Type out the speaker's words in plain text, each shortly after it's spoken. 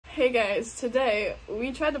Hey guys, today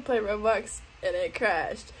we tried to play Roblox and it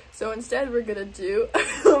crashed. So instead we're gonna do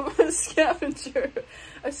a scavenger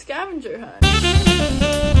hunt.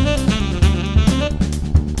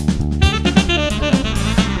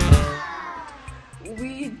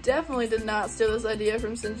 We definitely did not steal this idea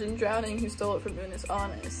from Sinjin Drowning, who stole it from Unis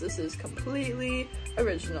Honest. This is completely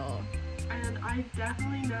original. And I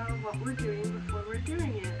definitely know what we're doing before we're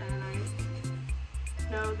doing it, and I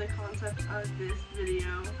know the concept of this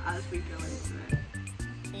video as we go into it.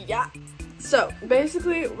 Yeah. So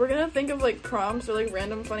basically, we're gonna think of like prompts or like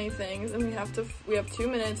random funny things, and we have 2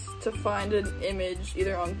 minutes to find an image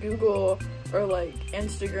either on Google or like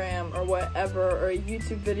Instagram or whatever, or a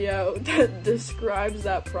YouTube video that describes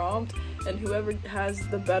that prompt, and whoever has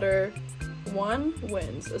the better one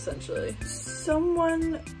wins, essentially.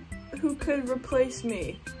 Someone who could replace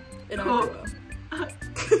me in our duo.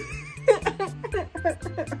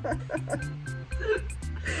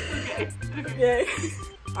 Okay.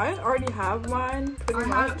 I already have mine, pretty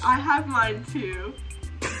much. I have mine too.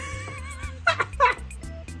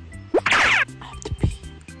 I have to pee.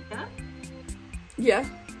 Yeah? Yeah.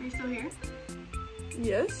 Are you still here?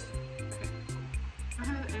 Yes. Okay. Go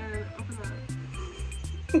ahead and open that.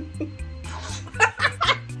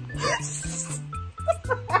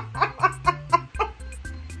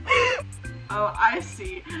 Oh, I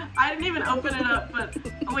see. I didn't even open it up, but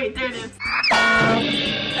oh wait, there it is.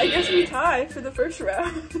 I guess we tie for the first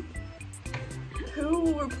round. Who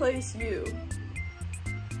will replace you?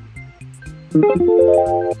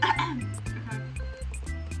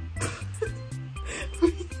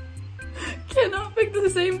 Cannot pick the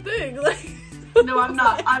same thing. Like no, I'm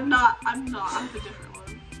not. I'm the different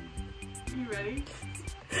one. Are you ready?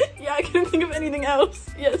 Yeah, I couldn't think of anything else.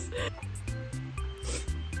 Yes.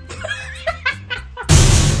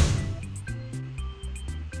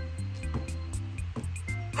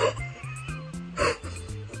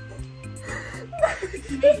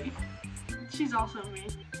 Me. She's also me.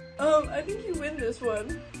 I think you win this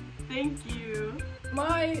one. Thank you.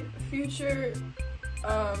 My future,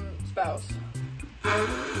 spouse.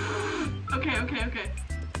 Okay.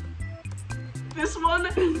 This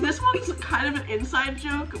one's kind of an inside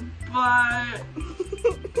joke,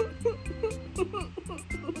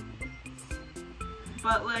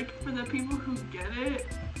 but like for the people who get it,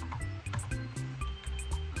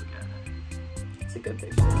 It's a good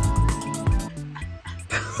picture.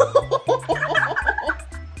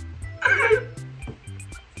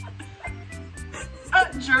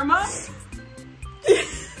 Germa?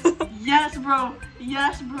 Yes, bro.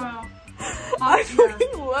 Yes, bro. I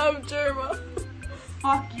fucking love Germa.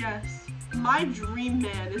 Fuck yes. My dream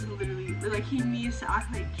man is literally like he needs to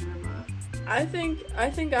act like Germa. I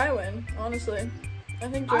think I win, honestly. I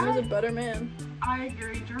think Germa's a better man. I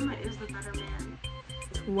agree. Germa is the better man.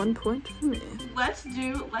 1 point for me. Let's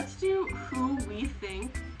do who we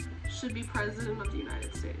think should be president of the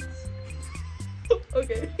United States.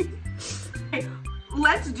 Okay. Okay.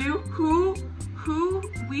 Let's do who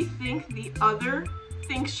we think the other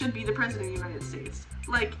thinks should be the president of the United States.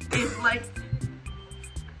 Like if like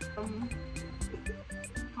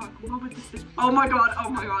fuck, what would this be? Oh my god,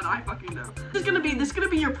 I fucking know. This is gonna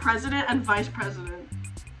be your president and vice president.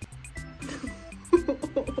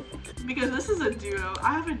 Because this is a duo.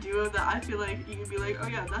 I have a duo that I feel like you could be like, oh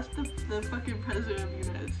yeah, that's the fucking president of the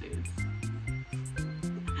United States.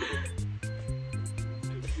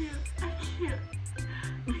 I can't.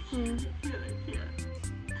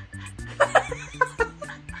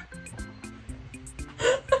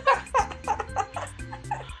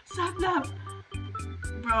 Snap.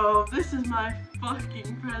 Bro, this is my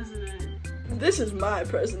fucking president. This is my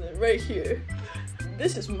president right here.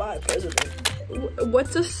 This is my president.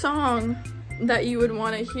 What's a song that you would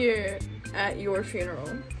want to hear at your funeral?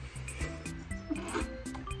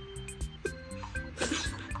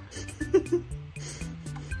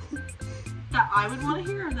 That I would want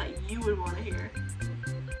to hear, or that you would want to hear?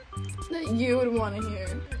 That you would want to hear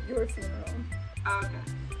at your funeral. Oh, okay.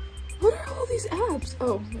 What are all these apps?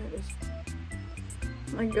 Oh, there it is.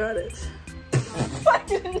 I got it. I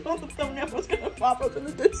didn't know the thumbnail was gonna pop up in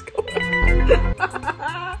the Discord.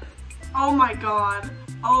 Oh my god.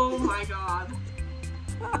 Oh my god.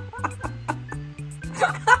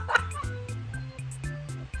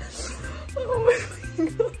 Oh my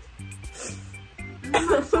god. This is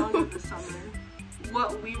my song of the summer.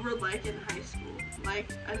 What we were like in high school.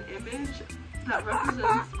 Like an image that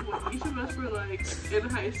represents what each of us were like in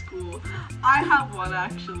high school. I have one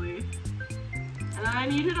actually. And I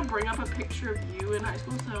need you to bring up a picture of you in high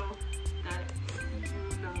school so that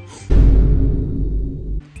you know.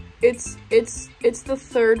 It's the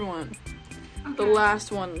third one. The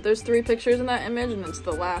last one. There's 3 pictures in that image, and it's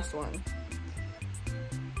the last one.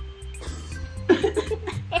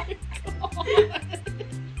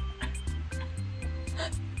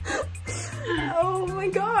 Oh my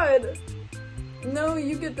god! No,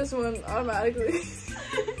 you get this one automatically.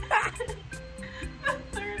 The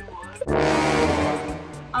third one.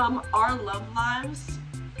 Our love lives,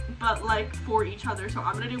 but like for each other. So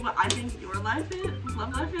I'm gonna do what I think your love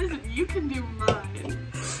life is, and you can do mine.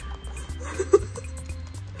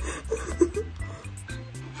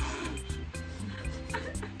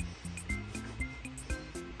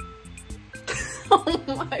 Oh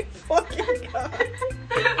my fucking god.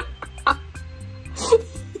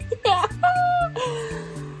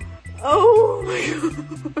 Oh my god.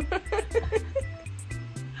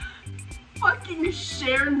 Fucking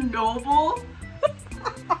Chernobyl.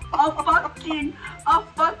 A fucking,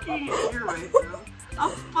 you're right, bro. A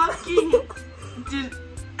fucking,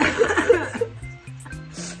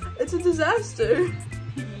 It's a disaster.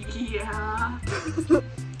 Yeah.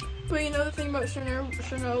 But you know the thing about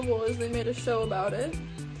Chernobyl is they made a show about it.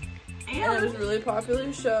 And it was a really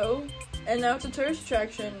popular show. And now it's a tourist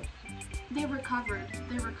attraction. They recovered.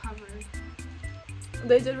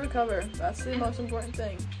 They did recover. That's the most important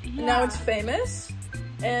thing. Yeah. And now it's famous.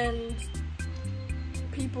 And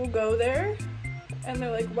people go there. And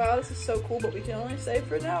they're like, wow, this is so cool, but we can only stay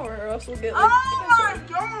for an hour or else we'll get like cancer.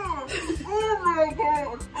 God! Oh my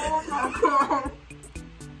god! Oh my god!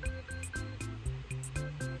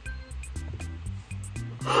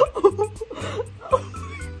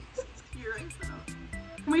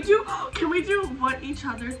 Can we do what each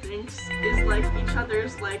other thinks is like each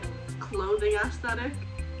other's like clothing aesthetic?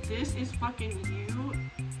 This is fucking you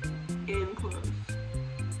in clothes.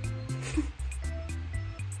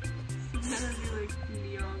 So gonna be like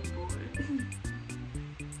neon boy.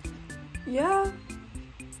 Yeah.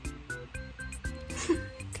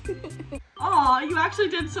 Aw, you actually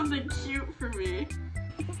did something cute for me.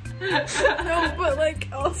 No, but like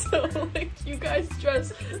also like you guys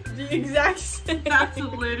dress the exact same. That's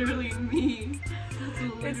literally me.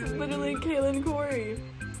 It's literally Kaylin Corey.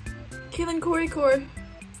 Kaylin Corey Core.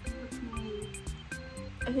 That's me.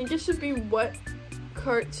 I think it should be what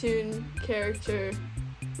cartoon character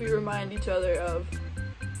we remind each other of.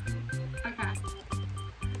 Okay.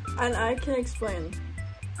 And I can explain.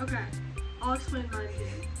 Okay. I'll explain mine to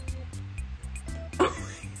you.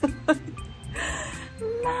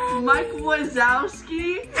 Mike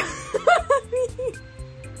Wazowski.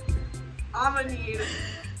 I'm gonna need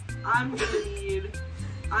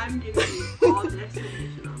all the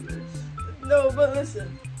explanation on this. No, but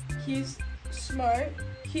listen. He's smart,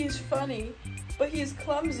 he's funny, but he's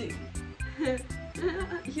clumsy.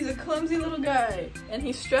 He's a clumsy little guy, and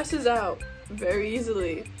he stresses out very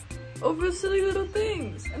easily over silly little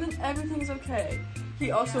things, and then everything's okay.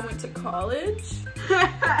 He also went to college.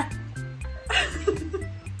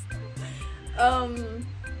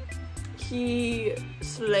 He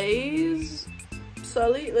slays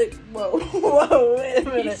Sully. Like, whoa, wait a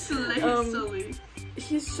minute. He slays Sully.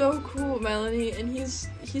 He's so cool, Melanie, and he's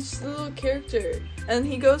a little character, and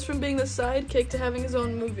he goes from being the sidekick to having his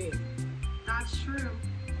own movie. That's true.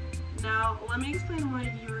 Now, let me explain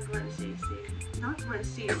why you were Gwen Stacy. Not Gwen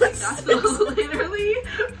Stacy. That's literally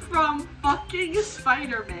from fucking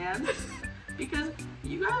Spider-Man. Because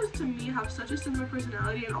you guys, to me, have such a similar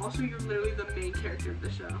personality, and also you're literally the main character of the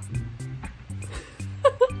show.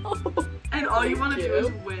 And all you want to do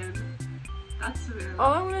is win. That's Savannah.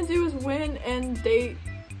 All I want to do is win and date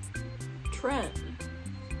Trent.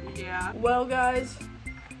 Yeah. Well, guys.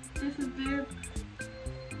 This has been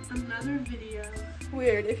another video.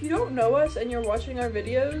 Weird. If you don't know us and you're watching our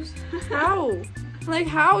videos, how? Like,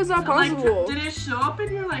 how is that possible? Like, did it show up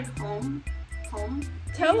in your, like, home?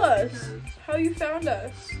 Tell us how you found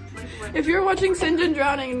us. Like, if you're watching Sinjin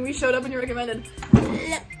Drowning and we showed up and you recommended,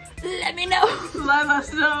 let me know. Let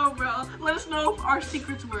us know, bro. Let us know if our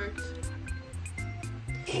secrets worked.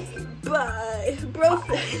 Bye. Bro.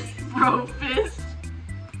 Bro fist.